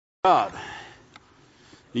God.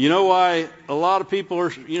 You know why a lot of people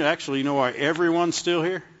are, you know why everyone's still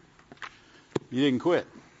here? You didn't quit.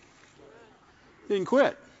 You didn't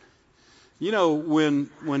quit. You know,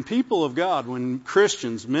 when people of God, when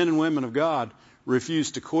Christians, men and women of God,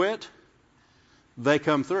 refuse to quit, they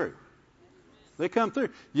come through. They come through.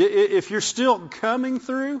 If you're still coming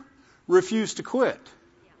through, refuse to quit.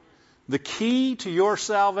 The key to your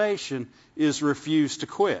salvation is refuse to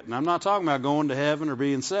quit. And I'm not talking about going to heaven or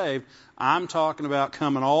being saved. I'm talking about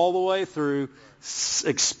coming all the way through,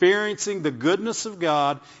 experiencing the goodness of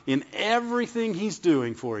God in everything He's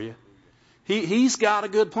doing for you. He's got a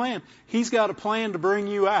good plan. He's got a plan to bring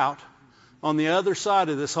you out on the other side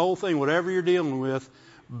of this whole thing, whatever you're dealing with,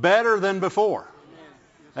 better than before.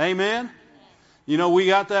 Amen? You know, we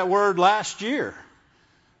got that word last year.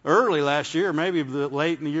 Early last year, maybe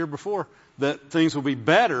late in the year before, that things will be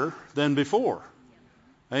better than before.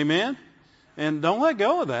 Amen? And don't let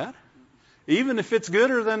go of that. Even if it's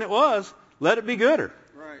gooder than it was, let it be gooder.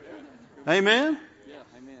 Right. Amen? Yeah,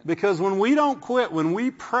 amen. Because when we don't quit, when we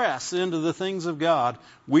press into the things of God,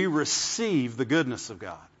 we receive the goodness of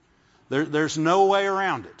God. There's no way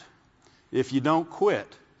around it. If you don't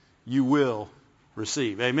quit, you will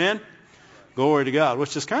receive. Amen? Glory to God,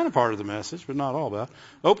 which is kind of part of the message, but not all about it.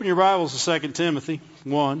 Open your Bibles to 2 Timothy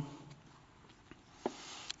 1,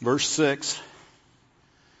 verse 6.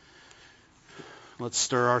 Let's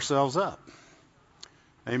stir ourselves up.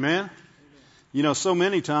 Amen? You know, so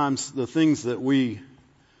many times the things that we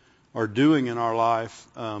are doing in our life,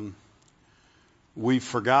 we've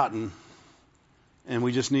forgotten, and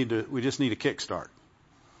we just need a kickstart.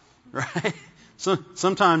 Right? So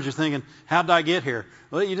sometimes you're thinking, how did I get here?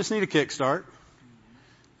 Well, you just need a kickstart.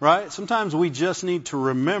 Right? Sometimes we just need to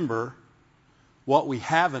remember what we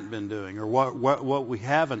haven't been doing, or what we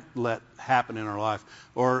haven't let happen in our life,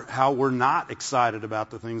 or how we're not excited about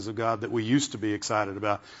the things of God that we used to be excited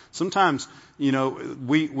about. Sometimes, you know,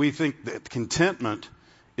 we think that contentment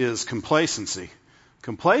is complacency.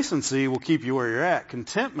 Complacency will keep you where you're at.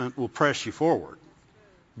 Contentment will press you forward.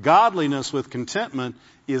 Godliness with contentment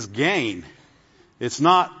is gain. It's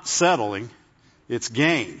not settling, it's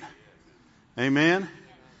gain. Amen?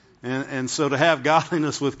 And so to have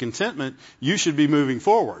godliness with contentment, you should be moving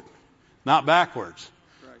forward, not backwards.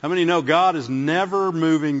 How many know God is never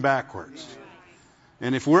moving backwards?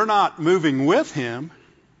 And if we're not moving with Him,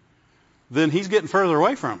 then He's getting further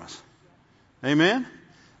away from us. Amen?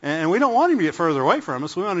 And we don't want Him to get further away from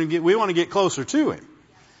us. We want to get closer to Him.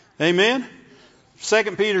 Amen? 2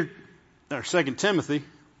 Timothy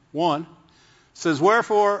 1 says,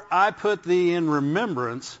 "Wherefore I put thee in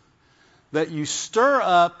remembrance that you stir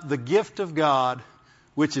up the gift of God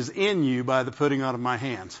which is in you by the putting on of my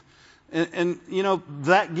hands." And you know,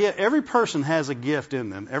 that gift, every person has a gift in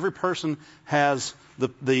them. Every person has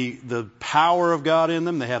the power of God in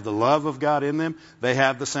them. They have the love of God in them. They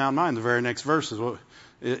have the sound mind. The very next verse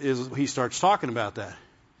is he starts talking about that.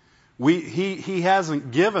 He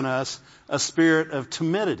hasn't given us a spirit of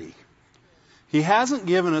timidity. He hasn't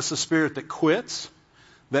given us a spirit that quits,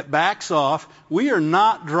 that backs off. We are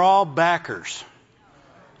not drawbackers.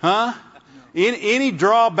 Huh? Any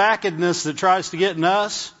drawbackedness that tries to get in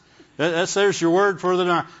us, there's your word for the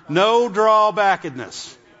night. No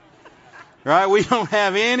drawbackedness. Right? We don't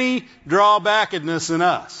have any drawbackedness in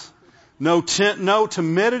us. No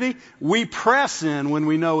timidity. We press in when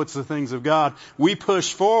we know it's the things of God. We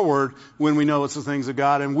push forward when we know it's the things of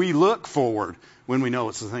God. And we look forward when we know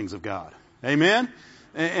it's the things of God. Amen?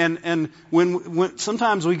 And when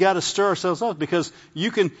sometimes we got to stir ourselves up, because you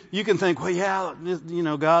can think, well, yeah, you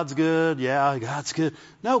know, God's good. Yeah, God's good.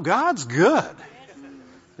 No, God's good.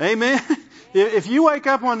 Amen? If you wake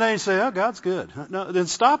up one day and say, oh, God's good. No, then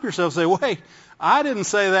stop yourself and say, wait, I didn't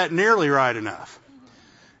say that nearly right enough.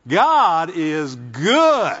 God is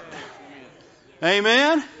good.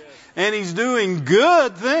 Amen? And He's doing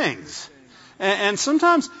good things. And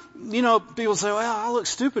sometimes, you know, people say, well, I look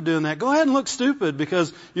stupid doing that. Go ahead and look stupid,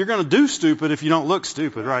 because you're going to do stupid if you don't look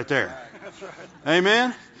stupid right there.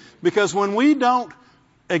 Amen? Because when we don't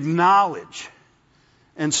acknowledge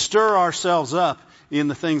and stir ourselves up in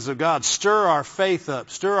the things of God, stir our faith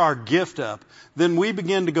up, stir our gift up, then we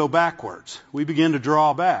begin to go backwards. We begin to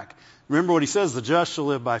draw back. Remember what He says, the just shall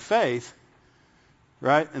live by faith.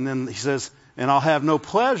 Right? And then He says, and I'll have no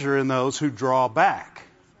pleasure in those who draw back.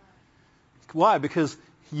 Why? Because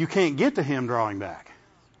you can't get to Him drawing back.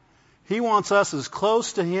 He wants us as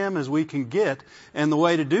close to Him as we can get. And the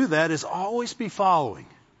way to do that is always be following.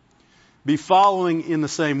 Be following in the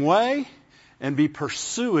same way, and be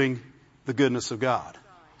pursuing the goodness of God.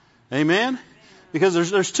 Amen? Because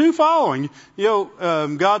there's two following. You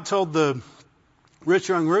know, God told the Rich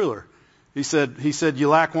young ruler. He said, you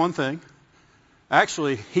lack one thing.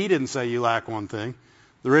 Actually, he didn't say you lack one thing.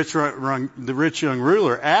 The rich young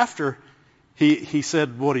ruler, after he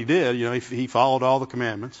said what he did, he followed all the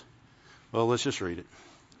commandments. Well, let's just read it.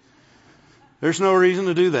 There's no reason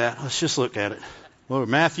to do that. Let's just look at it. Look,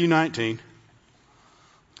 Matthew 19.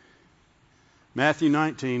 Matthew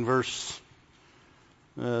 19, verse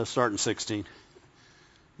starting 16.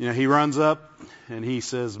 He runs up and he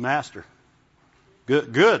says, Master,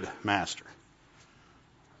 good Master,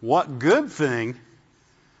 what good thing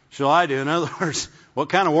shall I do? In other words, what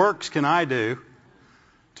kind of works can I do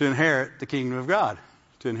to inherit the kingdom of God,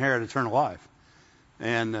 to inherit eternal life?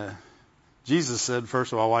 And Jesus said,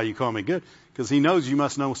 first of all, why do you call me good? Because he knows you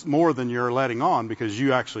must know more than you're letting on, because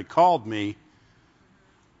you actually called me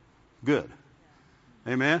good.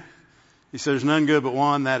 Amen? He said, there's none good but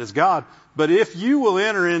one, that is God. But if you will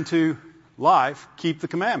enter into life, keep the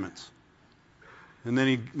commandments. And then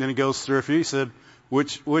he goes through a few. He said,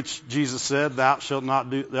 which Jesus said, thou shalt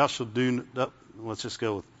do, let's just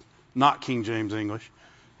go with not King James English.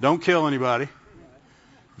 Don't kill anybody.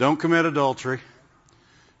 Don't commit adultery.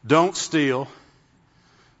 Don't steal.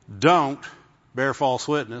 Don't bear false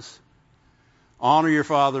witness. Honor your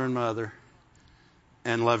father and mother.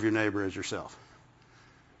 And love your neighbor as yourself.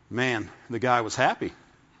 Man, the guy was happy.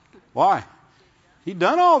 Why? He'd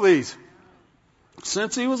done all these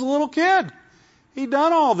since he was a little kid. He'd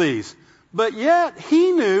done all these. But yet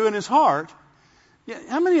he knew in his heart.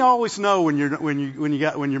 How many always know when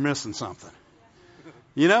you're missing something?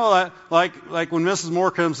 Like when Mrs.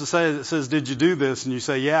 Moore comes to say, it says, did you do this? And you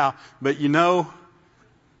say, yeah, but you know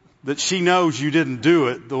that she knows you didn't do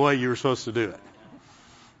it the way you were supposed to do it.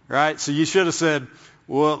 Right? So you should have said,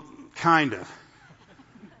 well, kind of.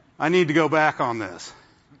 I need to go back on this.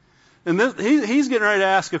 And he's getting ready to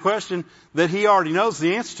ask a question that he already knows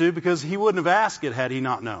the answer to, because he wouldn't have asked it had he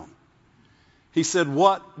not known. He said,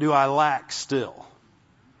 what do I lack still?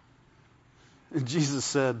 And Jesus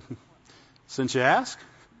said, since you ask,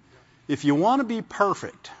 if you want to be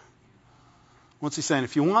perfect, what's he saying?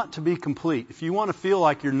 If you want to be complete, if you want to feel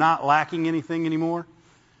like you're not lacking anything anymore,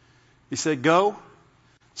 he said, go,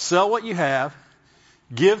 sell what you have,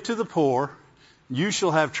 give to the poor, you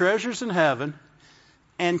shall have treasures in heaven,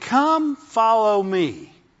 and come follow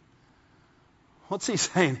me. What's he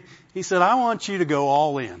saying? He said, I want you to go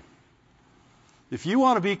all in. If you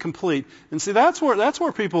want to be complete, and see, that's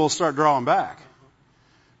where people will start drawing back.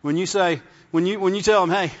 When you say, when you tell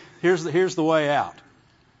them, hey, here's the way out.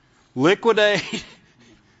 Liquidate.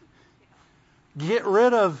 Get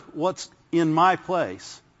rid of what's in my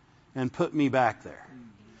place and put me back there.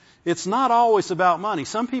 It's not always about money.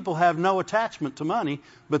 Some people have no attachment to money,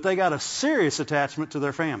 but they got a serious attachment to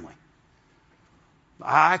their family.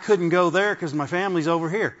 I couldn't go there because my family's over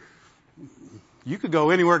here. You could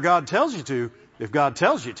go anywhere God tells you to, if God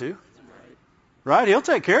tells you to. Right? He'll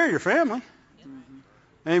take care of your family.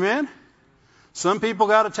 Amen? Some people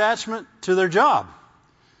got attachment to their job.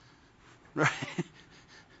 Right?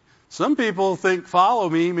 Some people think follow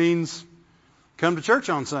me means come to church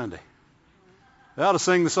on Sunday. They ought to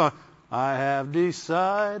sing the song, I have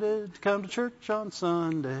decided to come to church on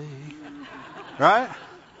Sunday. Right?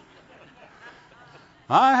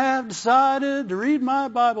 I have decided to read my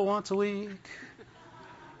Bible once a week.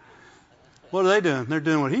 What are they doing? They're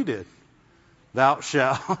doing what he did. Thou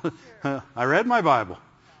shalt. I read my Bible.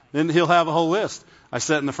 Then he'll have a whole list. I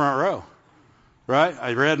sat in the front row. Right?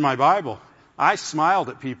 I read my Bible. I smiled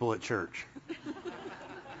at people at church.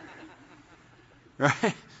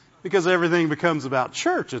 Right? Because everything becomes about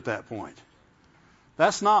church at that point.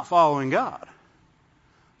 That's not following God.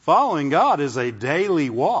 Following God is a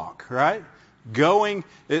daily walk, right? Going,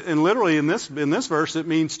 and literally in this verse it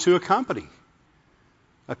means to accompany.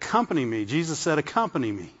 Accompany me. Jesus said,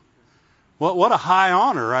 accompany me. What a high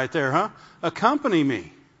honor right there, huh? Accompany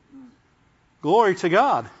me. Glory to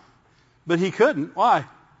God. But he couldn't. Why?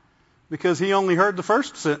 Because he only heard the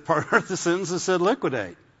first part of the sentence that said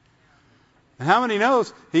liquidate. And how many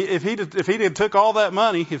knows if he'd have took all that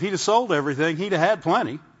money, if he'd have sold everything, he'd have had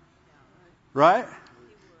plenty. Right?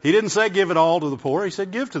 He didn't say give it all to the poor. He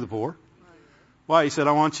said give to the poor. Why? He said,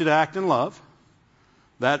 I want you to act in love.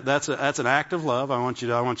 That's an act of love. I want you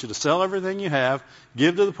to sell everything you have,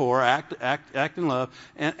 give to the poor, act in love.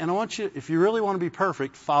 And I want you, if you really want to be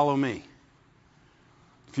perfect, follow me.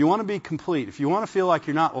 If you want to be complete, if you want to feel like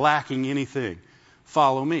you're not lacking anything,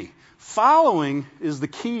 follow me. Following is the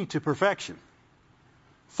key to perfection.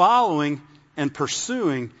 Following and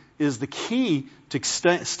pursuing is the key to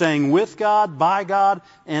staying with God, by God,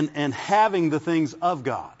 and having the things of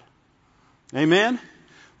God. Amen?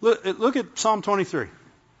 Look at Psalm 23.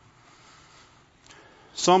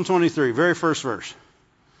 Psalm 23, very first verse.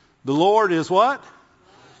 The Lord is what?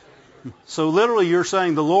 So literally you're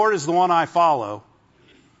saying, the Lord is the one I follow.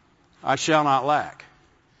 I shall not lack.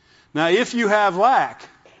 Now if you have lack,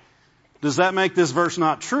 does that make this verse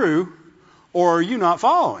not true? Or are you not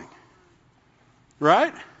following?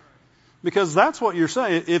 Right? Because that's what you're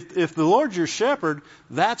saying. If the Lord's your shepherd,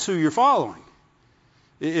 that's who you're following.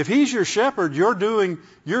 If He's your shepherd, you're going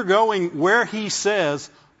where He says,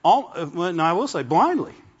 and I will say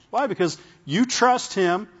blindly. Why? Because you trust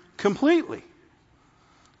Him completely.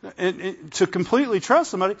 And to completely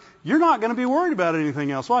trust somebody, you're not going to be worried about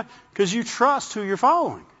anything else. Why? Because you trust who you're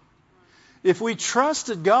following. If we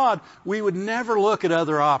trusted God, we would never look at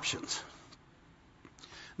other options.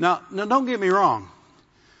 Now don't get me wrong.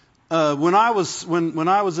 When I was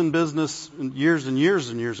in business years and years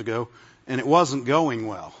and years ago, and it wasn't going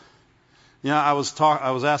well, I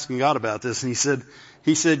was asking God about this, and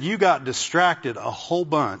He said, you got distracted a whole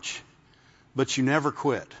bunch, but you never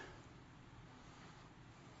quit.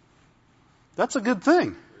 That's a good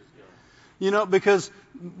thing. Because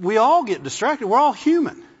we all get distracted. We're all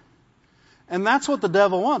human. And that's what the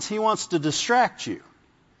devil wants. He wants to distract you.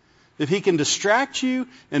 If he can distract you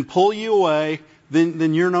and pull you away,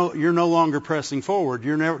 then you're no longer pressing forward.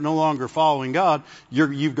 You're no longer following God.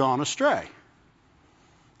 You've gone astray.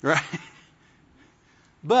 Right?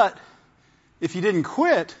 But if you didn't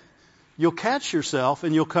quit, you'll catch yourself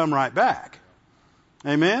and you'll come right back.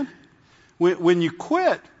 Amen? When you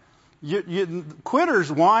quit,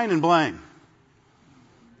 quitters whine and blame.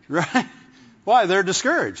 Right? Why? They're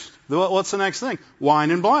discouraged. What's the next thing?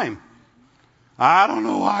 Whine and blame. I don't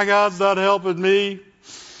know why God's not helping me.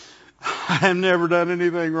 I have never done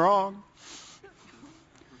anything wrong.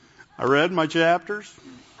 I read my chapters.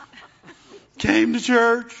 Came to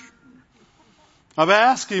church. I've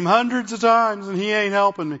asked Him hundreds of times and He ain't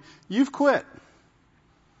helping me. You've quit.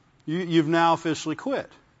 You've now officially quit.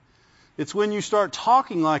 It's when you start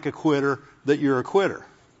talking like a quitter that you're a quitter.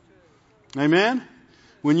 Amen?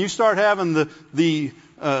 When you start having the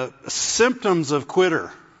symptoms of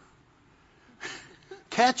quitter,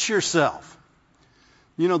 catch yourself.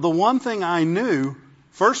 The one thing I knew,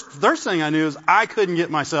 first thing I knew is I couldn't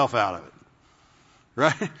get myself out of it.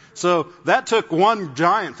 Right? So that took one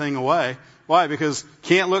giant thing away. Why? Because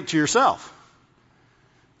can't look to yourself.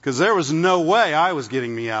 Because there was no way I was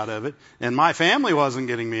getting me out of it. And my family wasn't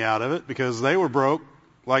getting me out of it because they were broke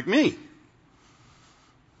like me.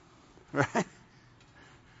 Right?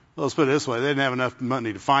 Well, let's put it this way. They didn't have enough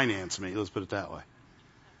money to finance me. Let's put it that way.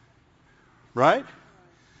 Right?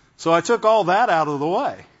 So I took all that out of the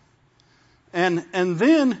way. And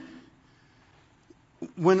then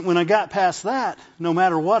when I got past that, no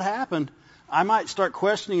matter what happened, I might start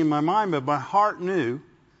questioning in my mind, but my heart knew,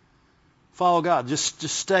 follow God. Just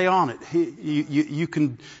stay on it.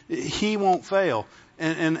 He won't fail.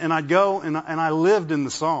 And I'd go and I lived in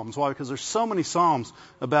the Psalms. Why? Because there's so many Psalms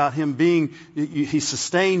about Him being, He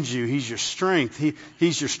sustains you. He's your strength.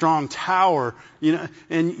 He's your strong tower.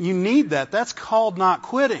 And you need that. That's called not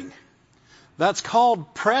quitting. That's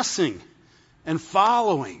called pressing and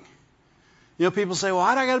following. People say, well,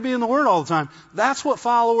 why do I got to be in the Word all the time? That's what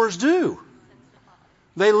followers do.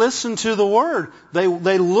 They listen to the Word. They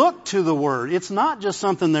look to the Word. It's not just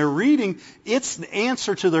something they're reading. It's the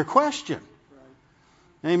answer to their question.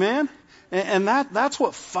 Amen? And that's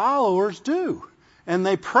what followers do. And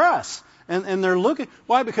they press. And they're looking.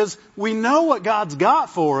 Why? Because we know what God's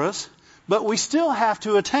got for us, but we still have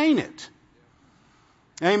to attain it.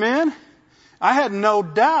 Amen? I had no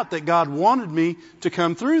doubt that God wanted me to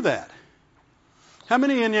come through that. How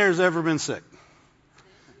many in here has ever been sick?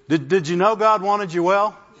 Did you know God wanted you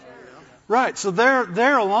well? Right. So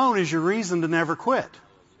there alone is your reason to never quit.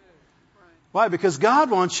 Why? Because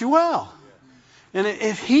God wants you well. And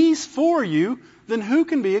if He's for you, then who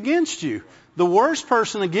can be against you? The worst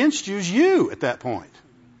person against you is you at that point.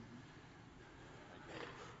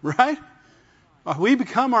 Right? We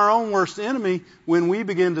become our own worst enemy when we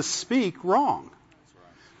begin to speak wrong.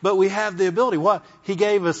 But we have the ability. What? He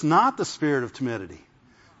gave us not the spirit of timidity,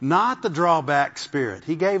 not the drawback spirit.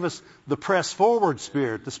 He gave us the press forward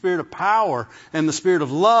spirit, the spirit of power, and the spirit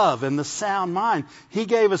of love, and the sound mind. He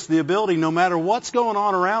gave us the ability, no matter what's going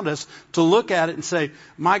on around us, to look at it and say,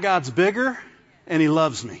 my God's bigger, and He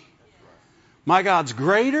loves me. My God's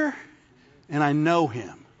greater, and I know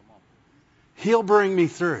Him. He'll bring me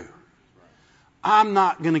through. I'm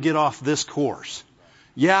not going to get off this course.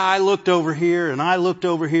 Yeah, I looked over here and I looked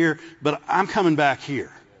over here, but I'm coming back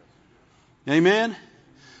here. Amen?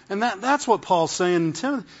 And that's what Paul's saying in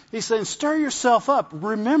Timothy. He's saying, stir yourself up.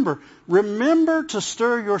 Remember to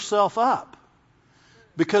stir yourself up.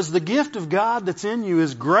 Because the gift of God that's in you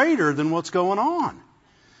is greater than what's going on.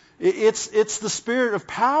 It's the spirit of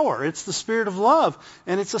power. It's the spirit of love.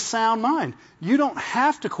 And it's a sound mind. You don't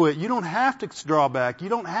have to quit. You don't have to draw back. You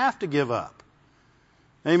don't have to give up.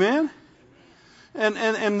 Amen?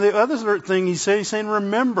 And the other thing he's saying,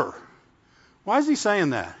 remember. Why is he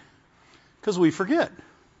saying that? Because we forget.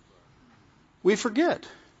 We forget.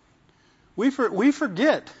 We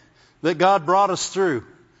forget that God brought us through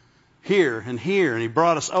here, and He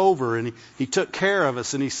brought us over, and He took care of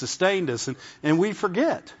us, and He sustained us, and we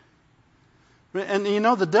forget. And you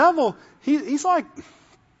know, the devil, he's like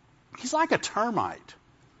a termite.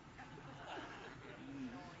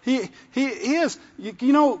 He is.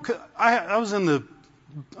 You know, I was in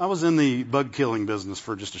the bug killing business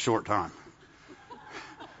for just a short time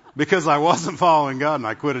because I wasn't following God, and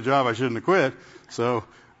I quit a job I shouldn't have quit. So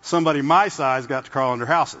somebody my size got to crawl under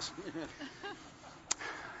houses.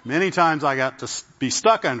 Many times I got to be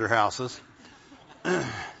stuck under houses.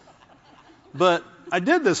 But I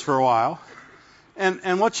did this for a while.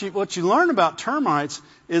 And what you learn about termites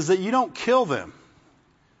is that you don't kill them.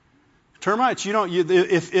 Termites,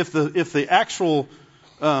 if the actual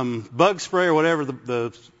bug spray or whatever,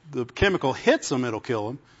 the chemical hits them, it'll kill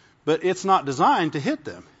them. But it's not designed to hit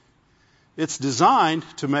them. It's designed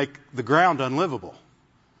to make the ground unlivable.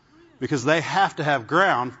 Because they have to have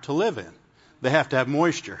ground to live in. They have to have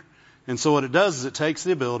moisture. And so what it does is it takes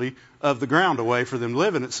the ability of the ground away for them to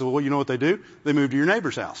live in it. So well, you know what they do? They move to your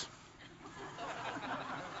neighbor's house.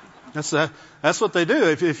 That's what they do.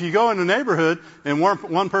 If you go in a neighborhood and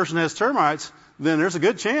one person has termites, then there's a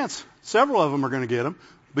good chance several of them are going to get them.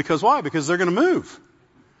 Because why? Because they're going to move.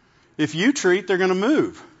 If you treat, they're going to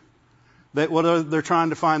move. They're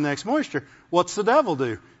trying to find the next moisture. What's the devil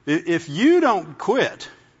do? If you don't quit,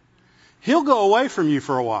 he'll go away from you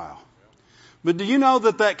for a while. But do you know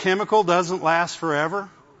that chemical doesn't last forever?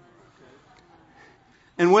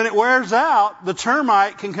 And when it wears out, the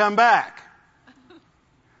termite can come back.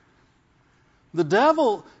 The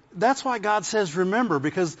devil, that's why God says remember,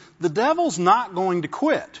 because the devil's not going to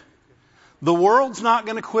quit. The world's not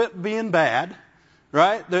going to quit being bad,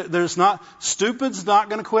 right? Stupid's not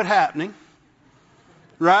going to quit happening,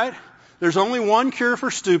 right? There's only one cure for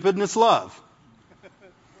stupid, and it's love.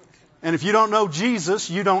 And if you don't know Jesus,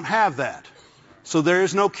 you don't have that. So there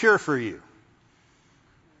is no cure for you.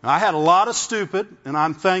 I had a lot of stupid, and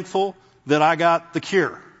I'm thankful that I got the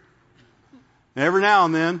cure. Every now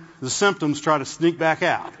and then, the symptoms try to sneak back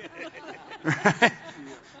out. Right?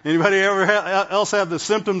 Anybody else have the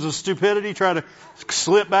symptoms of stupidity try to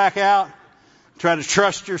slip back out? Try to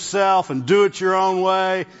trust yourself and do it your own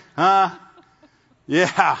way? Huh?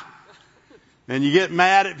 Yeah. And you get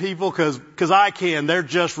mad at people because I can. They're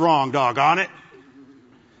just wrong, doggone it.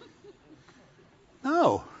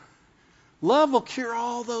 No. Love will cure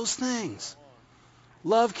all those things.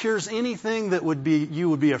 Love cures anything that you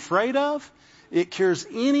would be afraid of. It cures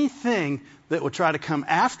anything that would try to come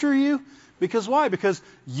after you. Because why? Because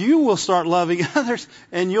you will start loving others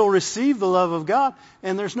and you'll receive the love of God.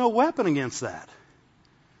 And there's no weapon against that.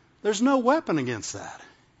 There's no weapon against that.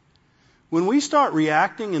 When we start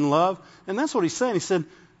reacting in love, and that's what he's saying. He said,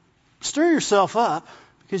 stir yourself up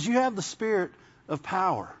because you have the spirit of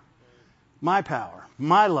power. My power,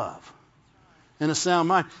 my love, and a sound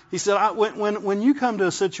mind. He said, when you come to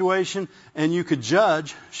a situation and you could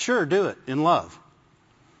judge, sure, do it in love.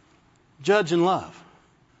 Judge in love.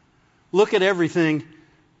 Look at everything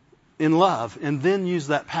in love and then use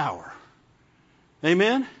that power.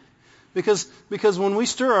 Amen? Because when we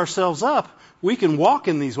stir ourselves up, we can walk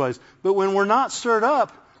in these ways. But when we're not stirred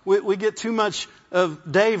up, we get too much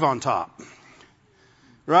of Dave on top.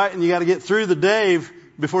 Right? And you got to get through the Dave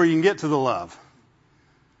before you can get to the love.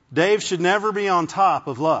 Dave should never be on top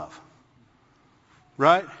of love.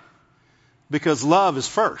 Right? Because love is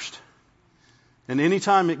first. And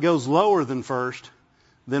anytime it goes lower than first,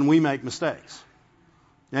 then we make mistakes.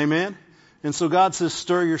 Amen? And so God says,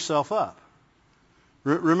 stir yourself up.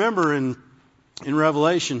 Remember in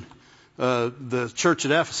Revelation, the church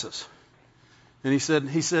at Ephesus. And he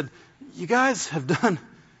said, you guys have done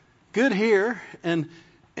good here and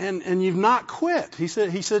you've not quit. He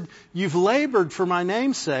said, you've labored for my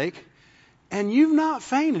name's sake and you've not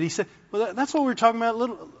fainted. He said, well, that's what we were talking about a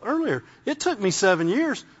little earlier. It took me 7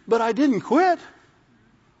 years, but I didn't quit.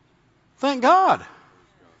 Thank God.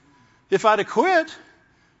 If I'd have quit,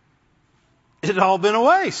 it'd all been a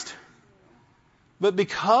waste. But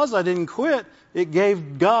because I didn't quit, it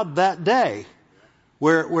gave God that day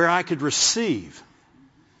where I could receive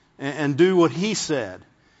and do what He said.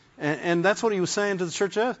 And that's what He was saying to the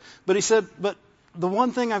church of Ephesus. But He said, but the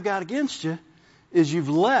one thing I've got against you is you've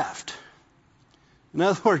left In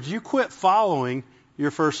other words, you quit following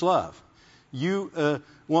your first love.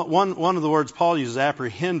 One of the words Paul uses,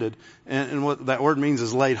 apprehended, and what that word means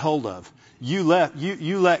is laid hold of. You let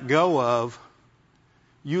go of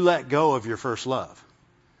your first love.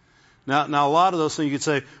 Now a lot of those things you could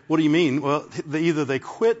say, what do you mean? Well, they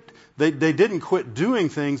didn't quit doing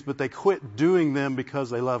things, but they quit doing them because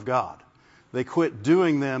they love God. They quit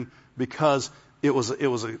doing them because it was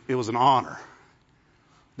an honor.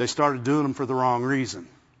 They started doing them for the wrong reason.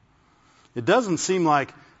 It doesn't seem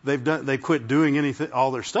like they quit doing all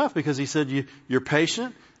their stuff, because he said you're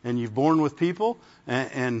patient and you've borne with people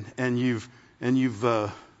and you've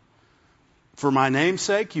for my name's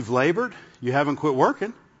sake you've labored. You haven't quit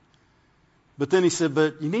working. But then he said,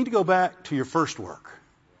 but you need to go back to your first work.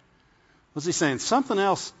 What's he saying? Something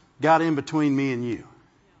else got in between me and you.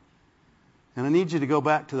 And I need you to go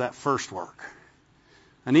back to that first work.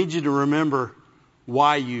 I need you to remember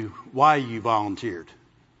why you volunteered.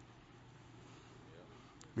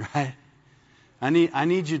 Right? I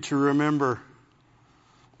need you to remember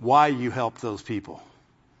why you helped those people.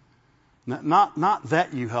 Not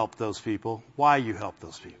that you helped those people, why you helped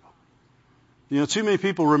those people. You know, too many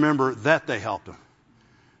people remember that they helped them.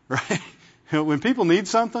 Right? When people need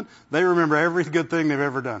something, they remember every good thing they've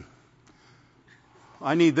ever done.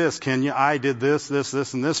 I need this, Kenya. I did this,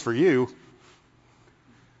 and this for you.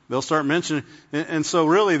 They'll start mentioning, and so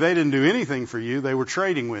really they didn't do anything for you. They were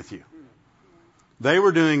trading with you. They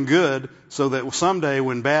were doing good so that someday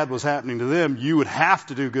when bad was happening to them, you would have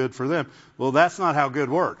to do good for them. Well, that's not how good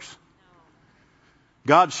works.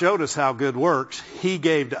 God showed us how good works. He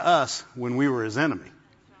gave to us when we were His enemy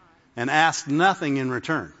and asked nothing in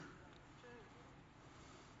return.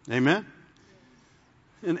 Amen?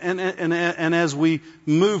 And as we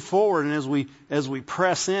move forward and as we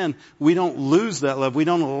press in, we don't lose that love. We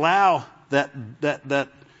don't allow that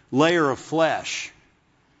layer of flesh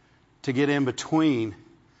to get in between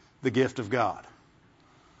the gift of God,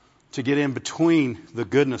 to get in between the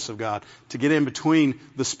goodness of God, to get in between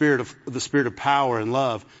the spirit of power and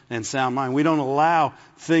love and sound mind. We don't allow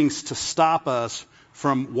things to stop us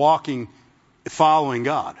from following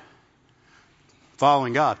God,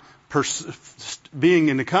 being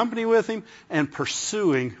in the company with Him and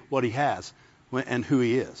pursuing what He has and who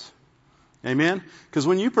He is. Amen? Because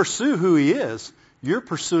when you pursue who He is, you're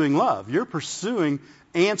pursuing love. You're pursuing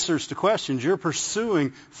answers to questions. You're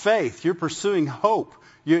pursuing faith. You're pursuing hope.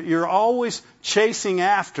 You're always chasing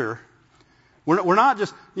after. We're not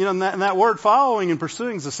just, and that word following and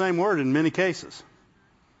pursuing is the same word in many cases.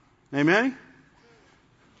 Amen?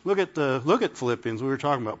 Look at Philippians. We were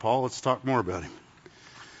talking about Paul. Let's talk more about him.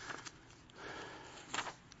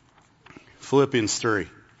 Philippians 3.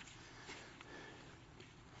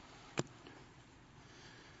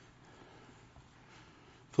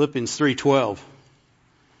 Philippians 3:12.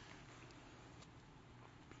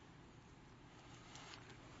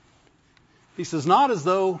 He says, not as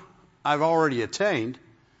though I've already attained,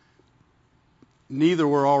 neither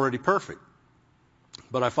were already perfect,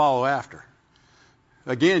 but I follow after.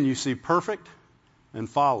 Again, you see perfect and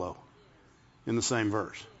follow in the same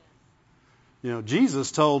verse.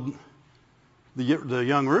 Jesus told the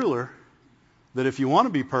young ruler that if you want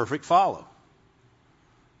to be perfect, follow.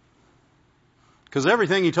 Because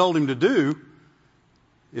everything He told him to do,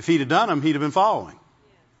 if He'd have done them, He'd have been following.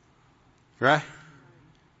 Right?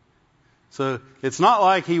 So it's not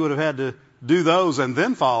like He would have had to do those and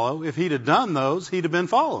then follow. If He'd have done those, He'd have been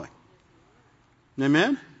following.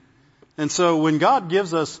 Amen? And so when God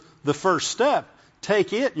gives us the first step,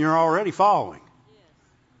 take it and you're already following.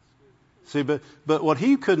 See, but what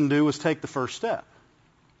He couldn't do was take the first step.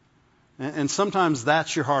 And sometimes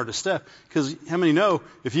that's your hardest step. Because how many know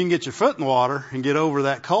if you can get your foot in the water and get over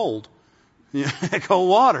that cold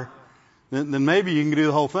water, then maybe you can do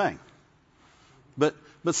the whole thing.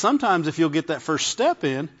 But sometimes if you'll get that first step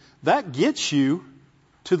in, that gets you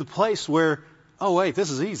to the place where, oh wait,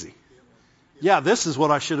 this is easy. Yeah, this is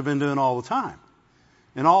what I should have been doing all the time.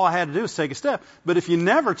 And all I had to do is take a step. But if you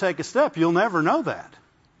never take a step, you'll never know that.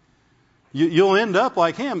 You'll end up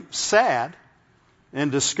like him, sad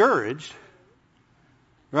and discouraged.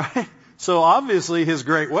 Right? So obviously his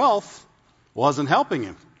great wealth wasn't helping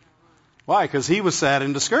him. Why? Because he was sad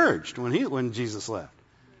and discouraged when Jesus left.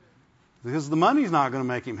 Because the money's not going to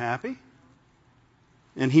make him happy.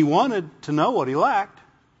 And he wanted to know what he lacked.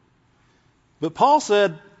 But Paul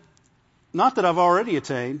said, not that I've already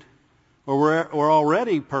attained or we're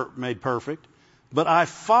already made perfect, but I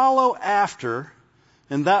follow after,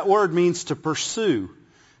 and that word means to pursue.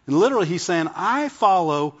 And literally he's saying, I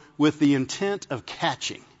follow with the intent of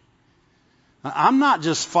catching. I'm not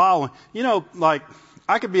just following. Like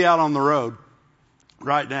I could be out on the road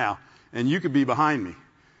right now, and you could be behind me,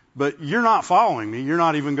 but you're not following me. You're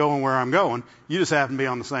not even going where I'm going. You just happen to be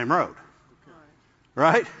on the same road.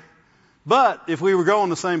 Right? But if we were going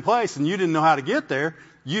the same place and you didn't know how to get there,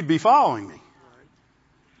 you'd be following me.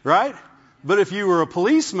 Right? But if you were a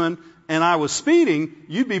policeman and I was speeding,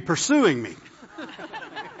 you'd be pursuing me.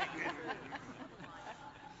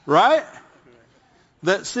 Right?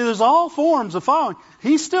 See, there's all forms of following.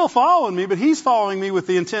 He's still following me, but he's following me with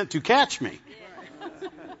the intent to catch me.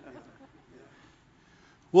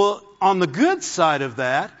 Well, on the good side of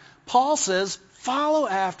that, Paul says, follow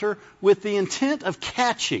after with the intent of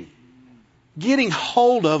catching, getting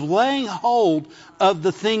hold of, laying hold of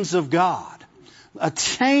the things of God,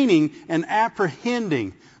 attaining and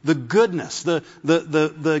apprehending the goodness,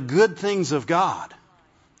 the good things of God.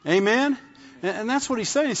 Amen? And that's what he's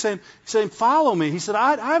saying. He's saying, follow me. He said,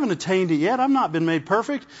 I haven't attained it yet. I've not been made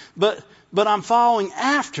perfect, but I'm following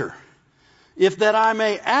after. If that I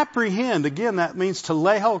may apprehend, again, that means to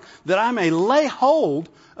lay hold, that I may lay hold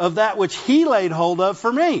of that which he laid hold of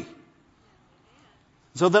for me.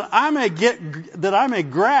 So that I may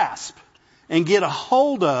grasp and get a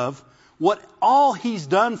hold of what all he's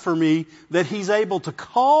done for me, that he's able to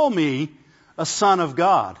call me a son of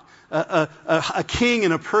God, a king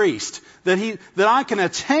and a priest, that I can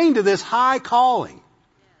attain to this high calling.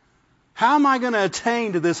 How am I going to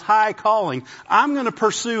attain to this high calling? I'm going to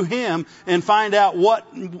pursue him and find out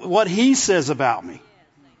what he says about me.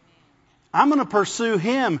 I'm going to pursue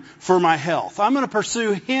him for my health. I'm going to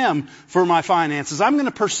pursue him for my finances. I'm going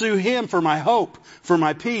to pursue him for my hope, for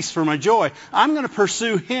my peace, for my joy. I'm going to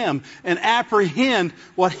pursue him and apprehend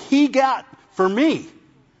what he got for me.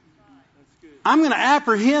 I'm going to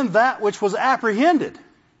apprehend that which was apprehended.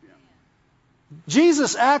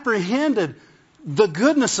 Jesus apprehended the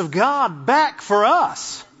goodness of God back for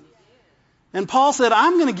us. And Paul said,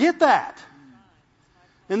 I'm going to get that.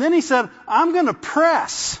 And then he said, I'm going to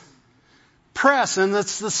press. Press, and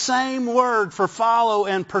it's the same word for follow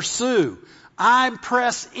and pursue. I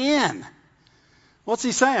press in. What's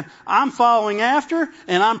he saying? I'm following after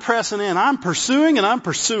and I'm pressing in. I'm pursuing and I'm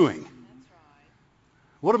pursuing.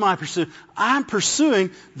 What am I pursuing? I'm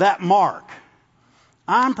pursuing that mark.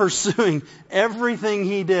 I'm pursuing everything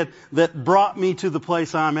he did that brought me to the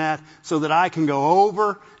place I'm at so that I can go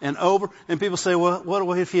over and over. And people say, well,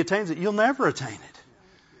 what if he attains it? You'll never attain it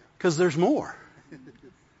because there's more.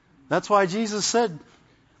 That's why Jesus said,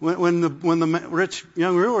 when the rich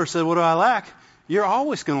young ruler said, what do I lack? You're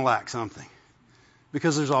always going to lack something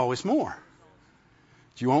because there's always more.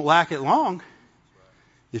 But you won't lack it long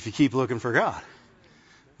if you keep looking for God.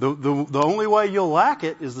 The only way you'll lack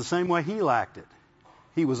it is the same way he lacked it.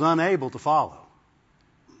 He was unable to follow.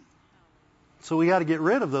 So we got to get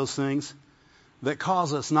rid of those things that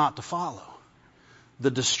cause us not to follow.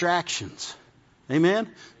 The distractions. Amen?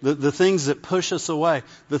 The things that push us away.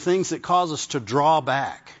 The things that cause us to draw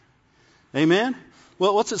back. Amen?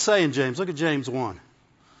 Well, what's it say in James? Look at James 1.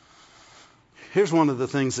 Here's one of the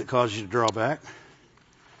things that cause you to draw back.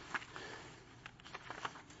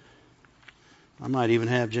 I might even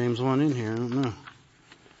have James 1 in here. I don't know.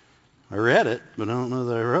 I read it, but I don't know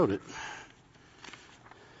that I wrote it.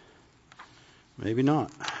 Maybe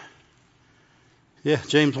not. Yeah,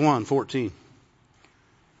 James 1:14.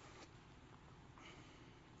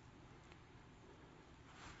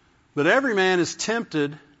 But every man is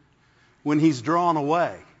tempted when he's drawn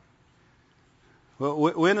away. Well,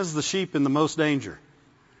 when is the sheep in the most danger?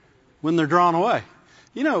 When they're drawn away.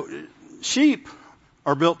 You know, sheep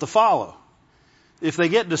are built to follow. If they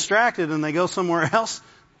get distracted and they go somewhere else,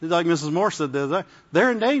 like Mrs. Moore said the other day,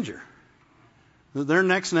 they're in danger. Their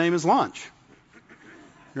next name is lunch.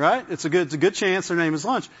 Right? It's a good chance their name is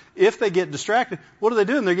lunch. If they get distracted, what are they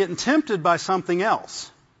doing? They're getting tempted by something else.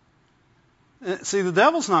 See, the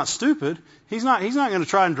devil's not stupid. He's not going to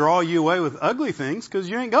try and draw you away with ugly things because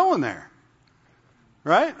you ain't going there.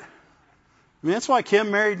 Right? I mean, that's why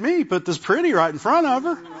Kim married me. Put this pretty right in front of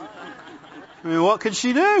her. I mean, what could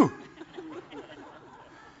she do?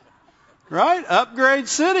 Right? Upgrade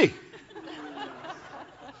city.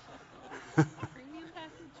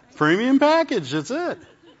 Premium package. That's it.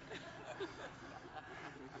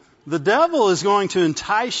 The devil is going to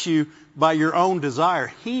entice you by your own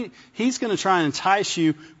desire. He's going to try and entice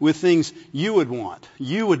you with things you would want,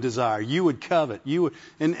 you would desire, you would covet,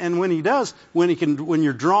 and when he does, when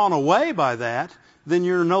you're drawn away by that, then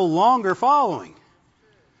you're no longer following.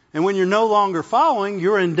 And when you're no longer following,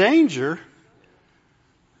 you're in danger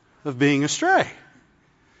of being astray.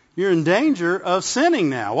 You're in danger of sinning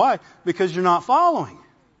now. Why? Because you're not following.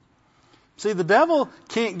 See, the devil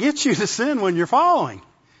can't get you to sin when you're following.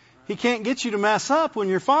 He can't get you to mess up when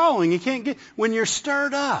you're following. He can't get when you're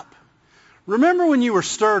stirred up. Remember when you were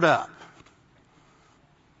stirred up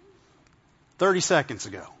 30 seconds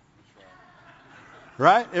ago.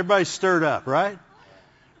 Right? Everybody's stirred up, right?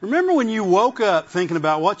 Remember when you woke up thinking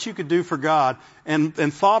about what you could do for God and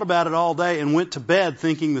thought about it all day and went to bed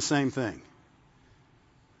thinking the same thing?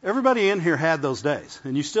 Everybody in here had those days,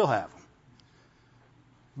 and you still have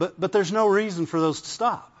them. But there's no reason for those to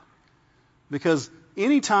stop. Because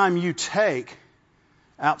anytime you take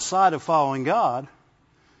outside of following God,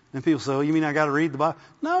 and people say, "Oh, you mean I got to read the Bible?"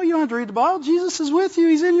 No, you don't have to read the Bible. Jesus is with you.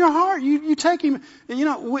 He's in your heart. You take Him. You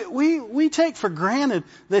know, we take for granted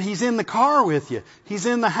that He's in the car with you. He's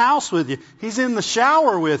in the house with you. He's in the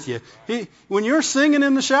shower with you. When you're singing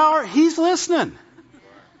in the shower, He's listening.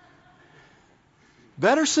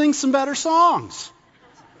 Better sing some better songs.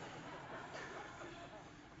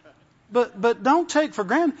 But don't take for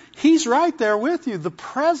granted. He's right there with you. The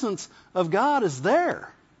presence of God is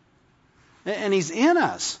there. And He's in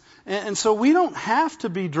us. And so we don't have to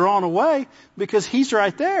be drawn away because He's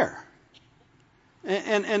right there.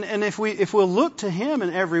 And if we'll look to Him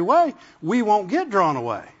in every way, we won't get drawn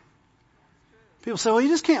away. People say, "Well, you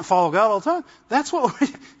just can't follow God all the time." That's what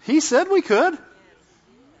He said we could.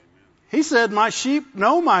 He said, "My sheep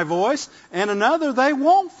know my voice, and another they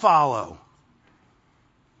won't follow."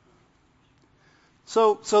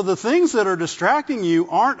 So the things that are distracting you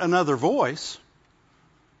aren't another voice.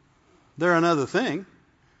 They're another thing.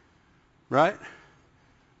 Right?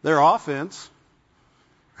 They're offense.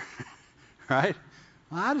 Right?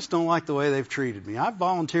 Well, I just don't like the way they've treated me. I've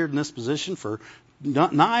volunteered in this position for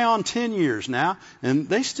nigh on 10 years now, and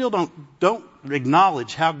they still don't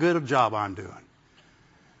acknowledge how good a job I'm doing.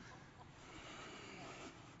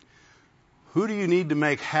 Who do you need to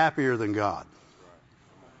make happier than God?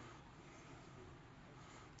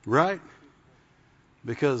 Right?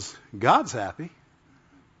 Because God's happy.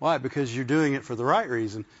 Why? Because you're doing it for the right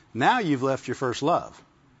reason. Now you've left your first love.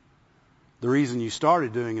 The reason you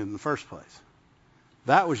started doing it in the first place.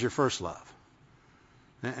 That was your first love.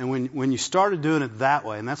 And when you started doing it that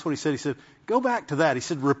way, and that's what He said. He said, go back to that. He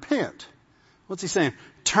said, repent. What's He saying?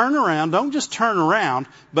 Turn around. Don't just turn around,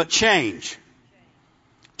 but change.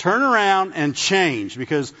 Turn around and change,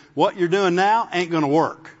 because what you're doing now ain't going to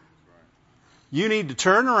work. You need to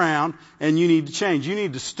turn around and you need to change. You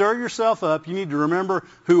need to stir yourself up. You need to remember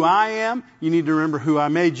who I am. You need to remember who I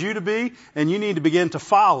made you to be. And you need to begin to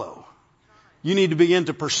follow. You need to begin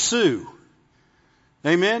to pursue.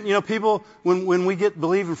 Amen? You know, people, when we get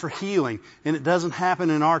believing for healing and it doesn't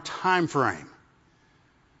happen in our time frame.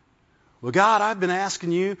 Well, God, I've been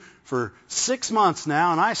asking you for 6 months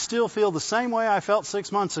now and I still feel the same way I felt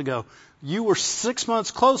 6 months ago. You were 6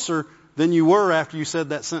 months closer than you were after you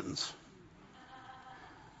said that sentence.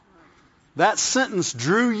 That sentence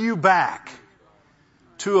drew you back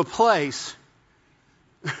to a place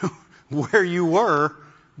where you were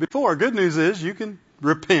before. Good news is you can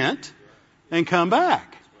repent and come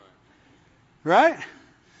back. Right?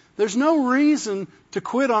 There's no reason to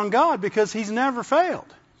quit on God because He's never failed.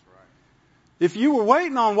 If you were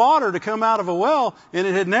waiting on water to come out of a well and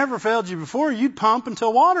it had never failed you before, you'd pump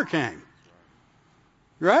until water came.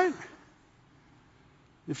 Right?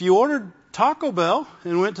 If you ordered Taco Bell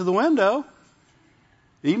and went to the window,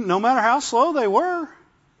 even no matter how slow they were,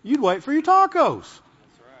 you'd wait for your tacos.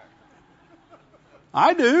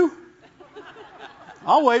 I do.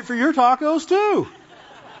 I'll wait for your tacos too.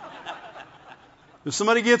 If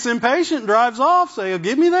somebody gets impatient and drives off, say,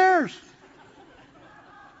 "Give me theirs."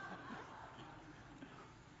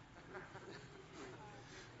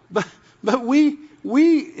 But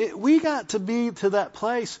we got to be to that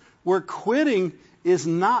place where quitting is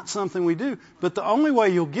not something we do. But the only way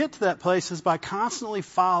you'll get to that place is by constantly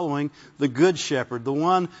following the Good Shepherd, the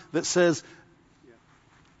one that says,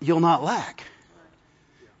 you'll not lack.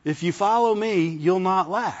 If you follow me, you'll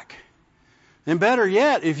not lack. And better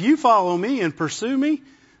yet, if you follow me and pursue me,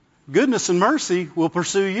 goodness and mercy will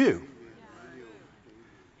pursue you.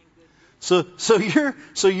 So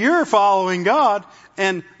you're following God,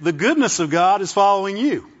 and the goodness of God is following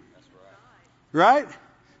you. Right?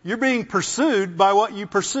 You're being pursued by what you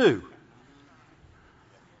pursue.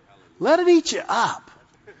 Let it eat you up.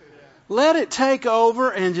 Let it take over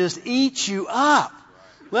and just eat you up.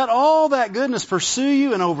 Let all that goodness pursue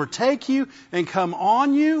you and overtake you and come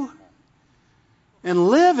on you and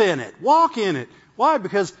live in it. Walk in it. Why?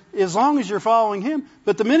 Because as long as you're following Him,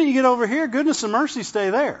 but the minute you get over here, goodness and mercy stay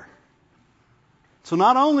there. So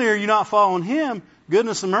not only are you not following Him,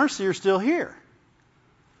 goodness and mercy are still here.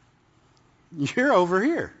 You're over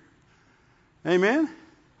here. Amen?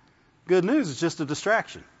 Good news, it's just a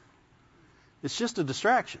distraction. It's just a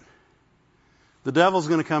distraction. The devil's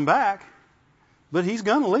going to come back, but he's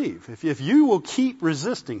going to leave. If you will keep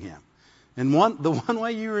resisting him, and the one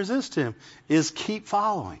way you resist him is keep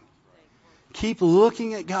following. Keep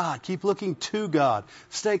looking at God. Keep looking to God.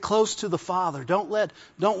 Stay close to the Father. Don't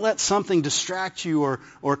let something distract you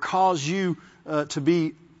or cause you to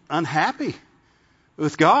be unhappy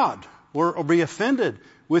with God or be offended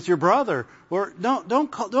with your brother. Or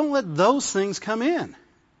don't let those things come in.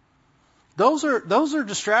 Those are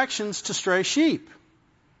distractions to stray sheep.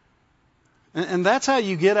 And that's how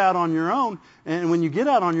you get out on your own. And when you get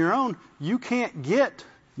out on your own, you can't get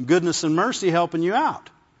goodness and mercy helping you out.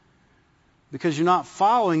 Because you're not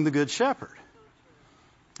following the Good Shepherd.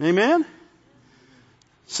 Amen? It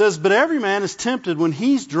says, but every man is tempted when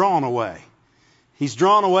he's drawn away. He's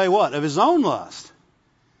drawn away what? Of his own lust.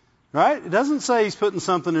 Right? It doesn't say he's putting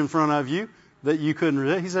something in front of you that you couldn't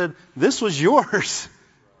resist. He said, this was yours.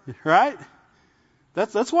 Right?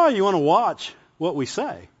 That's why you want to watch what we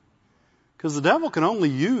say. Because the devil can only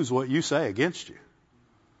use what you say against you.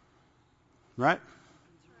 Right?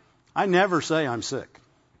 I never say I'm sick.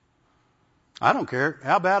 I don't care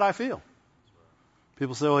how bad I feel.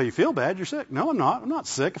 People say, well, you feel bad, you're sick. No, I'm not. I'm not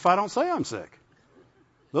sick if I don't say I'm sick.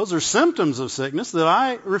 Those are symptoms of sickness that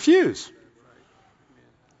I refuse.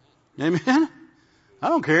 Amen? I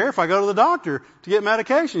don't care if I go to the doctor to get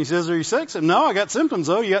medication. He says, are you sick? I said, no, I got symptoms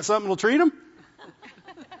though. You got something that'll treat them?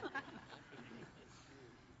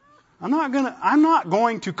 I'm not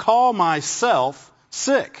going to call myself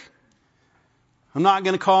sick. I'm not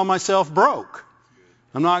going to call myself broke.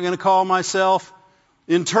 I'm not going to call myself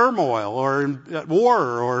in turmoil or at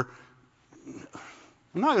war or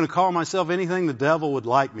I'm not going to call myself anything the devil would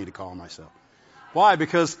like me to call myself. Why?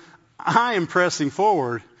 Because I am pressing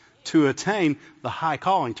forward to attain the high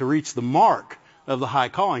calling, to reach the mark of the high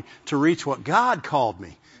calling, to reach what God called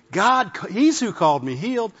me. He's who called me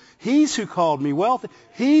healed. He's who called me wealthy.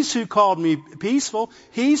 He's who called me peaceful.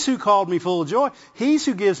 He's who called me full of joy. He's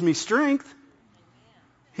who gives me strength.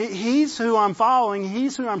 He's who I'm following.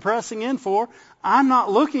 He's who I'm pressing in for. I'm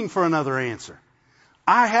not looking for another answer.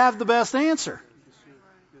 I have the best answer.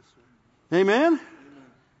 Amen?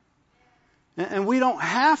 And we don't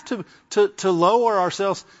have to lower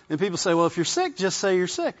ourselves. And people say, well, if you're sick, just say you're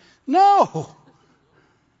sick. No!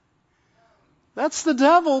 That's the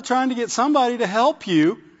devil trying to get somebody to help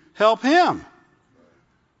you, help him.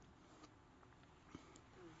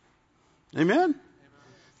 Amen?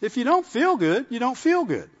 If you don't feel good, you don't feel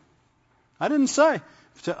good. I didn't say,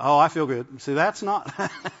 oh, I feel good. See, that's not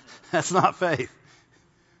faith.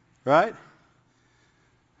 Right?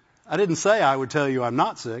 I didn't say I would tell you I'm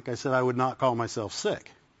not sick. I said I would not call myself sick.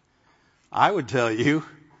 I would tell you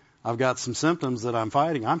I've got some symptoms that I'm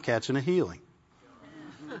fighting. I'm catching a healing.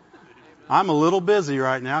 I'm a little busy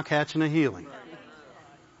right now catching a healing.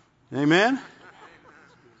 Amen?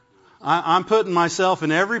 I'm putting myself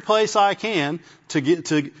in every place I can to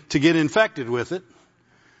get infected with it.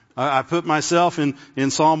 I put myself in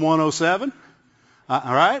Psalm 107. All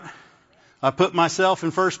right? I put myself in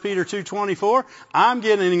 1 Peter 2:24. I'm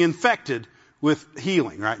getting infected with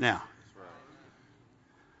healing right now.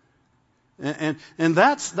 And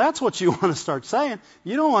that's what you want to start saying.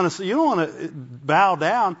 You don't want to bow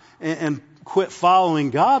down and quit following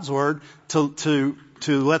God's word to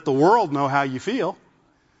let the world know how you feel.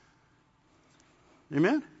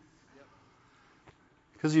 Amen?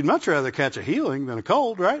 Because you'd much rather catch a healing than a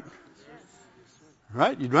cold, right?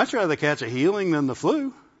 Right? You'd much rather catch a healing than the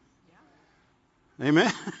flu.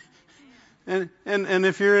 Amen? And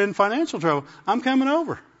if you're in financial trouble, I'm coming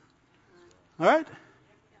over. All right?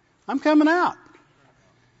 I'm coming out.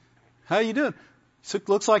 How you doing?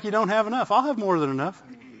 Looks like you don't have enough. I'll have more than enough.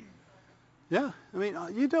 Yeah. I mean,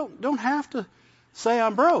 you don't have to say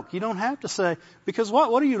I'm broke. You don't have to say, because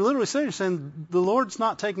what are you literally saying? You're saying the Lord's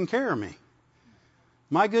not taking care of me.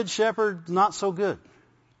 My good shepherd's not so good.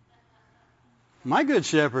 My good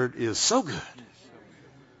shepherd is so good.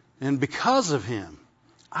 And because of him,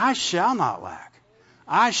 I shall not lack.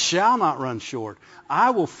 I shall not run short. I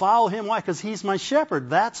will follow him. Why? Because he's my shepherd.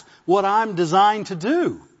 That's what I'm designed to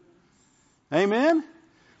do. Amen?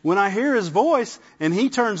 When I hear his voice and he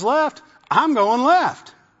turns left, I'm going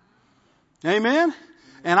left. Amen?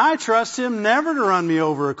 And I trust him never to run me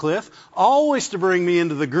over a cliff, always to bring me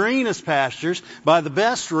into the greenest pastures by the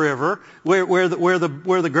best river, where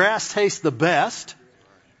the grass tastes the best,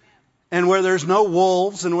 and where there's no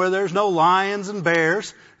wolves and where there's no lions and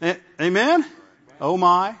bears. Amen? Oh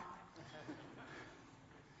my.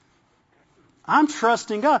 I'm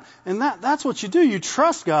trusting God. And that's what you do. You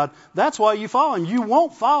trust God. That's why you follow him. You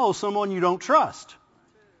won't follow someone you don't trust.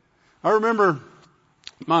 I remember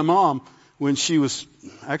my mom, when she was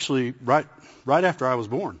actually right right after I was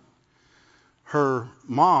born. Her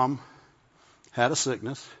mom had a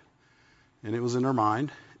sickness, and it was in her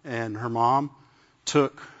mind, and her mom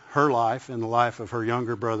took her life and the life of her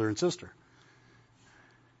younger brother and sister.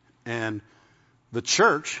 And the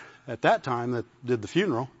church at that time that did the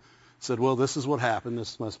funeral said, well, this is what happened.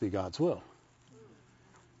 This must be God's will.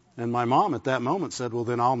 And my mom at that moment said, well,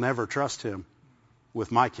 then I'll never trust him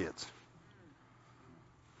with my kids.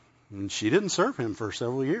 And she didn't serve him for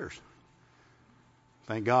several years.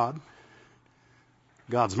 Thank God.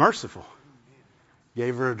 God's merciful.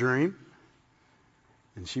 Gave her a dream,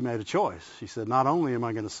 and she made a choice. She said, not only am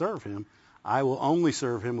I going to serve him, I will only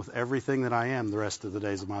serve him with everything that I am the rest of the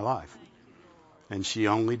days of my life. And she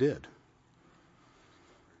only did.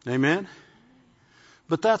 Amen?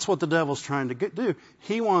 But that's what the devil's trying to do.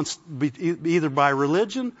 He wants, either by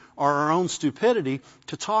religion or our own stupidity,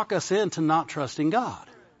 to talk us into not trusting God.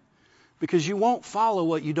 Because you won't follow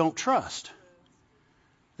what you don't trust.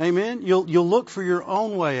 Amen? You'll look for your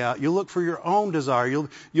own way out. You'll look for your own desire.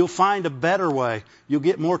 You'll find a better way. You'll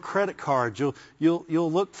get more credit cards. You'll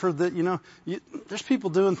look for the, there's people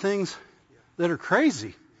doing things that are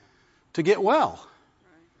crazy to get well.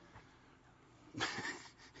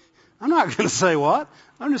 I'm not going to say what.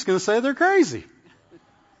 I'm just going to say they're crazy.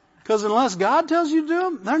 Because unless God tells you to do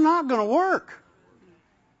them, they're not going to work.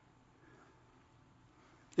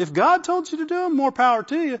 If God told you to do them, more power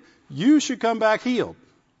to you. You should come back healed.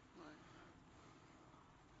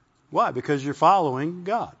 Why? Because you're following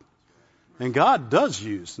God. And God does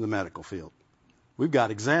use the medical field. We've got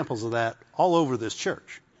examples of that all over this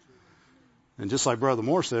church. And just like Brother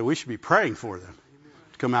Moore said, we should be praying for them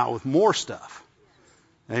to come out with more stuff.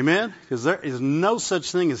 Amen? Because there is no such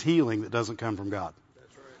thing as healing that doesn't come from God.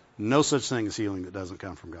 No such thing as healing that doesn't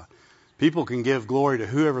come from God. People can give glory to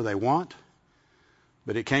whoever they want,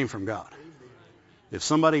 but it came from God. If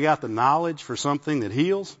somebody got the knowledge for something that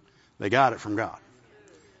heals, they got it from God.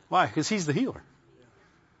 Why? Because He's the healer.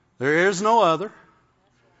 There is no other.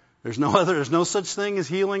 There's no such thing as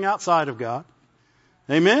healing outside of God.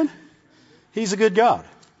 Amen? He's a good God.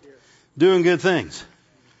 Doing good things.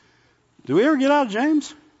 Do we ever get out of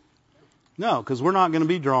James? No, because we're not going to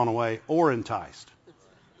be drawn away or enticed.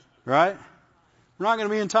 Right? We're not going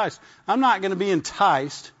to be enticed. I'm not going to be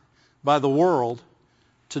enticed by the world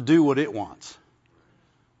to do what it wants.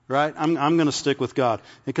 Right? I'm going to stick with God.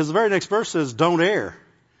 Because the very next verse says, don't err.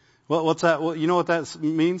 Well, what's that? Well, you know what that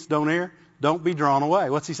means? Don't err? Don't be drawn away.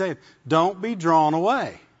 What's he saying? Don't be drawn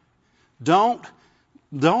away. Don't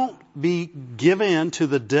be given to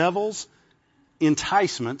the devil's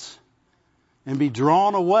enticements and be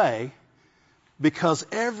drawn away, because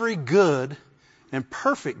every good and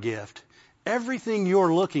perfect gift, everything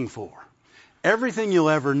you're looking for, everything you'll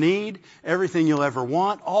ever need, everything you'll ever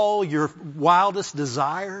want, all your wildest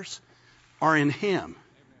desires are in Him.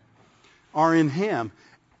 Are in Him.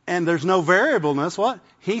 And there's no variableness. What?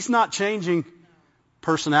 He's not changing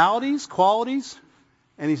personalities, qualities,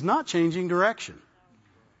 and He's not changing direction.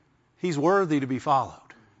 He's worthy to be followed.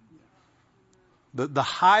 The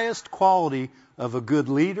highest quality of a good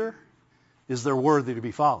leader is they're worthy to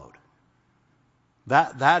be followed.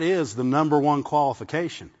 That is the number one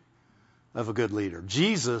qualification of a good leader.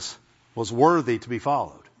 Jesus was worthy to be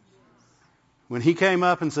followed. When He came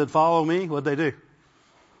up and said, follow me, what'd they do?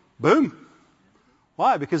 Boom.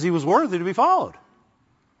 Why? Because He was worthy to be followed.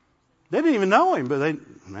 They didn't even know Him, but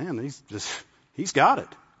He's got it.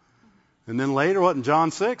 And then later, what, in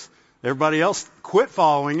John 6, everybody else quit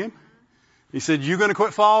following Him. He said, you going to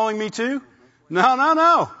quit following me too?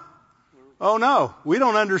 No. Oh no, we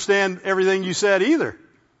don't understand everything you said either.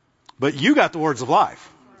 But you got the words of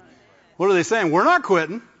life. What are they saying? We're not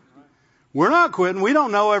quitting. We're not quitting. We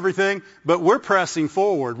don't know everything, but we're pressing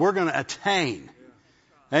forward. We're going to attain.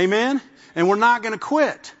 Amen? And we're not going to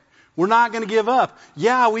quit. We're not going to give up.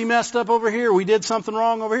 Yeah, we messed up over here. We did something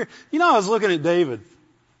wrong over here. I was looking at David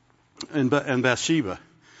and Bathsheba.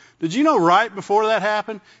 Did you know right before that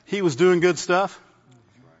happened, he was doing good stuff?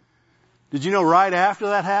 Did you know right after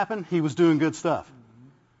that happened, he was doing good stuff?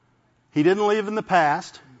 He didn't live in the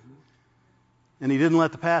past, and he didn't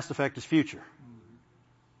let the past affect his future.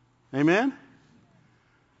 Amen?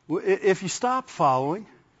 If you stop following,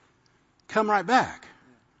 come right back.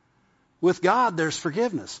 With God, there's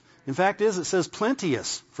forgiveness. In fact, it says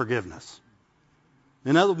plenteous forgiveness.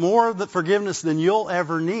 More of the forgiveness than you'll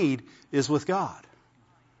ever need is with God.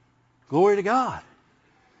 Glory to God.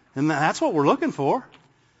 And that's what we're looking for.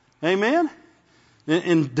 Amen?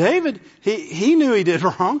 And David, he knew he did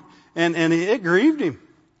wrong, and it grieved him.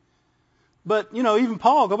 But, even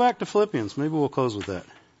Paul, go back to Philippians. Maybe we'll close with that.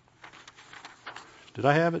 Did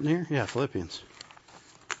I have it in here? Yeah, Philippians.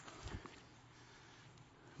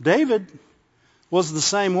 David was the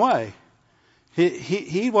same way.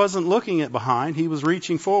 He wasn't looking at behind. He was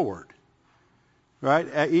reaching forward.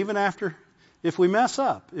 Right? Even after, if we mess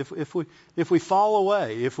up, if we fall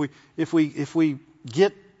away, if we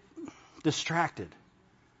get distracted,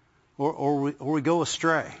 or we go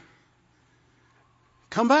astray,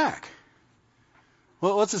 come back.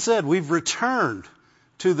 Well, what's it said? We've returned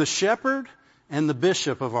to the shepherd and the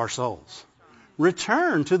bishop of our souls.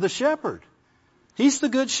 Return to the shepherd. He's the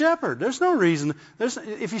good shepherd. There's no reason.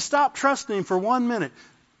 If you stop trusting him for 1 minute,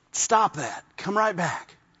 stop that. Come right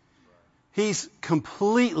back. He's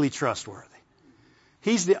completely trustworthy.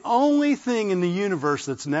 He's the only thing in the universe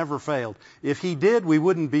that's never failed. If he did, we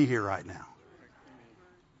wouldn't be here right now.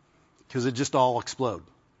 Because it just all explode.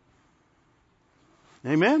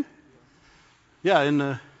 Amen? Yeah,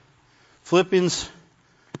 in Philippians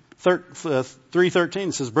 3:13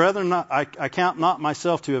 it says, "Brethren, I count not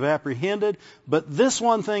myself to have apprehended, but this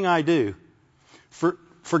one thing I do,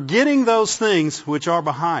 forgetting those things which are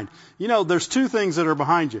behind." You know, there's two things that are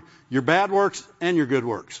behind you: your bad works and your good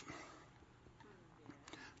works.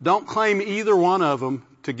 Don't claim either one of them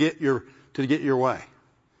to get your way.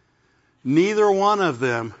 Neither one of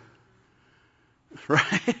them,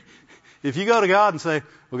 right? If you go to God and say,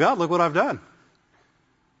 "Well, God, look what I've done,"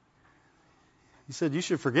 He said, "You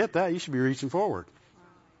should forget that. You should be reaching forward."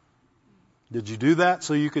 Did you do that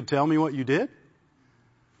so you could tell me what you did?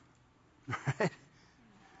 Right?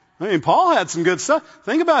 I mean, Paul had some good stuff.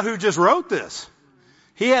 Think about who just wrote this.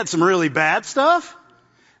 He had some really bad stuff,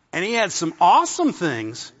 and he had some awesome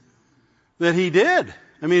things that he did.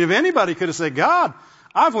 I mean, if anybody could have said, "God,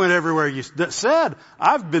 I've went everywhere you said.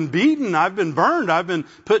 I've been beaten. I've been burned. I've been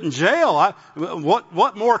put in jail.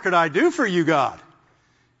 What more could I do for you, God?"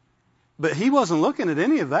 But he wasn't looking at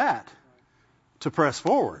any of that to press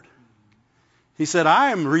forward. He said,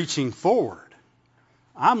 "I am reaching forward.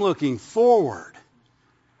 I'm looking forward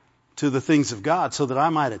to the things of God so that I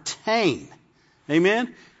might attain."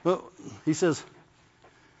 Amen? Well, he said,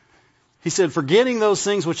 "Forgetting those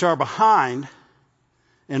things which are behind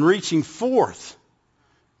and reaching forth."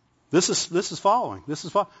 This is following. This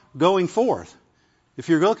is going forth. If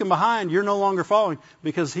you're looking behind, you're no longer following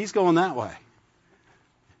because he's going that way.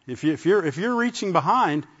 If you're reaching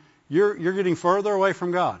behind, you're getting further away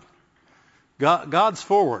from God. God's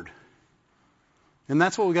forward. And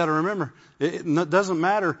that's what we got to remember. It doesn't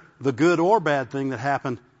matter the good or bad thing that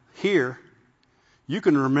happened here. You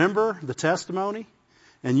can remember the testimony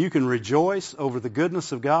and you can rejoice over the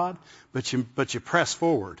goodness of God, but you press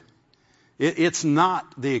forward. It's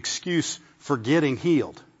not the excuse for getting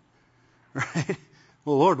healed. Right?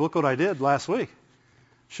 Well, Lord, look what I did last week.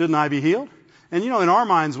 Shouldn't I be healed? And, you know, in our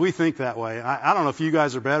minds, we think that way. I don't know if you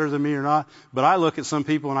guys are better than me or not, but I look at some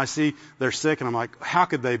people and I see they're sick and I'm like, how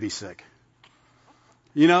could they be sick?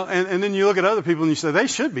 You know, and then you look at other people and you say, they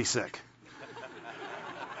should be sick.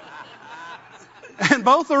 And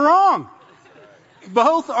both are wrong.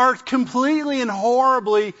 Both are completely and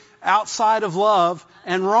horribly outside of love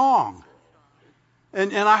and wrong.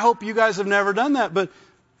 And I hope you guys have never done that, but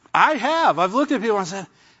I have. I've looked at people and I said,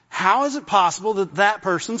 how is it possible that that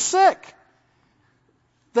person's sick?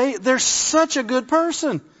 They're such a good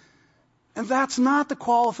person. And that's not the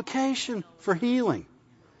qualification for healing.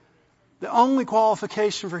 The only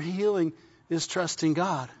qualification for healing is trusting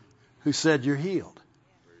God who said you're healed.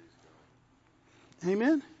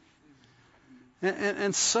 Amen?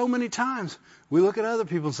 And so many times we look at other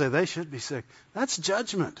people and say they should be sick. That's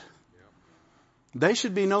judgment. They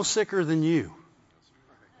should be no sicker than you.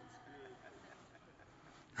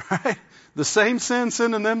 Right? The same sin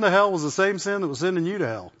sending them to hell was the same sin that was sending you to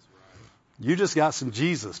hell. You just got some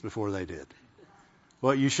Jesus before they did.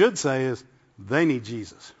 What you should say is, they need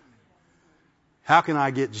Jesus. How can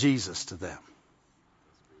I get Jesus to them?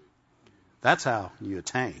 That's how you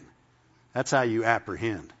attain. That's how you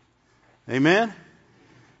apprehend. Amen?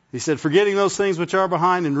 He said, forgetting those things which are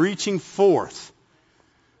behind and reaching forth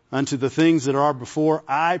unto the things that are before,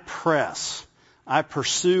 I press, I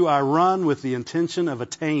pursue, I run with the intention of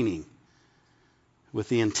attaining. With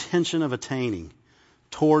the intention of attaining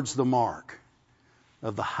towards the mark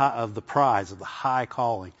of the prize, of the high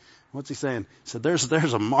calling. What's he saying? He said,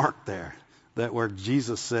 there's a mark there that where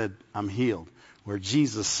Jesus said, I'm healed. Where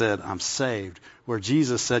Jesus said, I'm saved. Where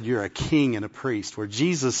Jesus said, you're a king and a priest. Where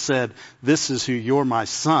Jesus said, this is who you're my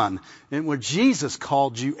son. And where Jesus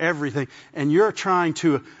called you everything. And you're trying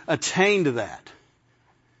to attain to that.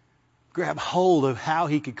 Grab hold of how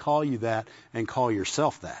he could call you that and call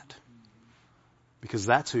yourself that. Because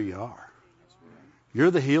that's who you are.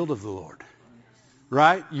 You're the healed of the Lord.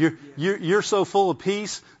 Right? You're so full of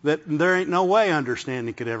peace that there ain't no way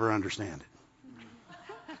understanding could ever understand it.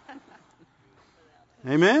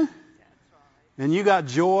 Amen? And you got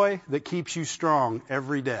joy that keeps you strong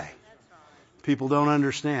every day. People don't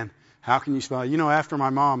understand. How can you smile? You know, after my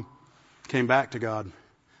mom came back to God,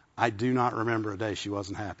 I do not remember a day she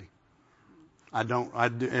wasn't happy.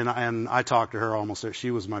 And I talked to her almost. She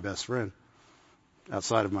was my best friend,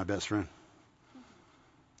 outside of my best friend.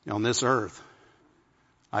 On this earth,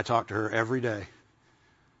 I talked to her every day.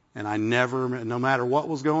 And I never, no matter what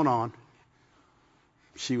was going on,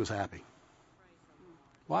 she was happy.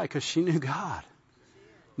 Why? Because she knew God.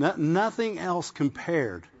 Nothing else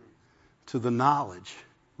compared to the knowledge.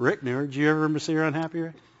 Rick knew her. Did you ever see her unhappy,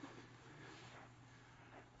 Rick?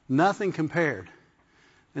 Nothing compared.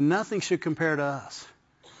 And nothing should compare to us.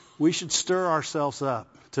 We should stir ourselves up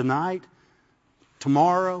tonight,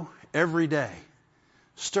 tomorrow, every day.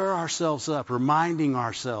 Stir ourselves up, reminding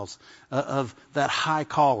ourselves of that high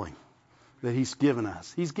calling that He's given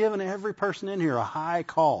us. He's given every person in here a high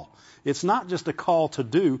call. It's not just a call to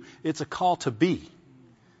do, it's a call to be.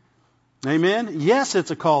 Amen? Yes,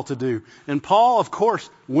 it's a call to do. And Paul, of course,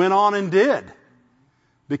 went on and did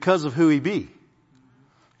because of who he be.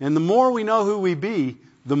 And the more we know who we be,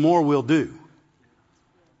 the more we'll do.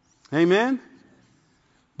 Amen?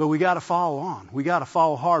 But we got to follow on. We got to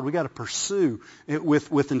follow hard. We got to pursue it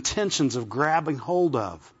with intentions of grabbing hold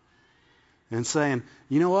of and saying,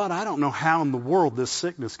 you know what? I don't know how in the world this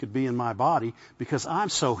sickness could be in my body because I'm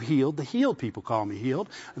so healed. The healed people call me healed.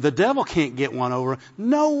 The devil can't get one over.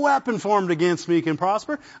 No weapon formed against me can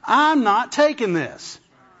prosper. I'm not taking this.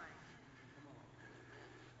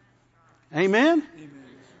 Amen?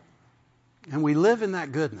 And we live in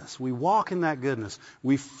that goodness. We walk in that goodness.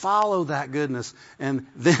 We follow that goodness. And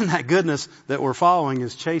then that goodness that we're following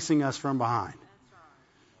is chasing us from behind.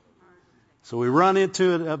 So we run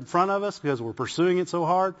into it up front of us because we're pursuing it so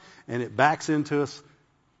hard, and it backs into us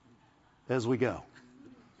as we go.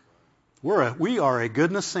 We are a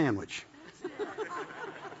goodness sandwich.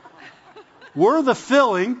 We're the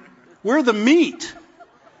filling. We're the meat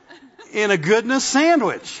in a goodness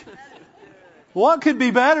sandwich. What could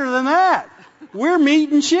be better than that? We're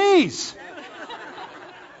meat and cheese.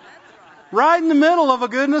 Right in the middle of a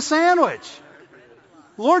goodness sandwich.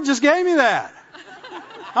 The Lord just gave me that.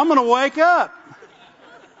 I'm going to wake up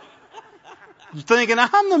thinking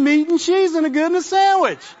I'm the meat and cheese in a goodness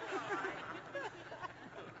sandwich.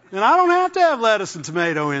 And I don't have to have lettuce and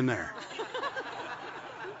tomato in there.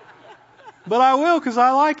 But I will because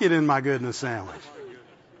I like it in my goodness sandwich.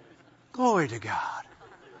 Glory to God.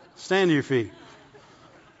 Stand to your feet.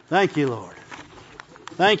 Thank you, Lord.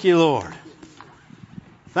 Thank you, Lord.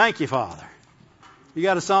 Thank you, Father. You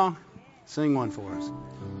got a song? Sing one for us.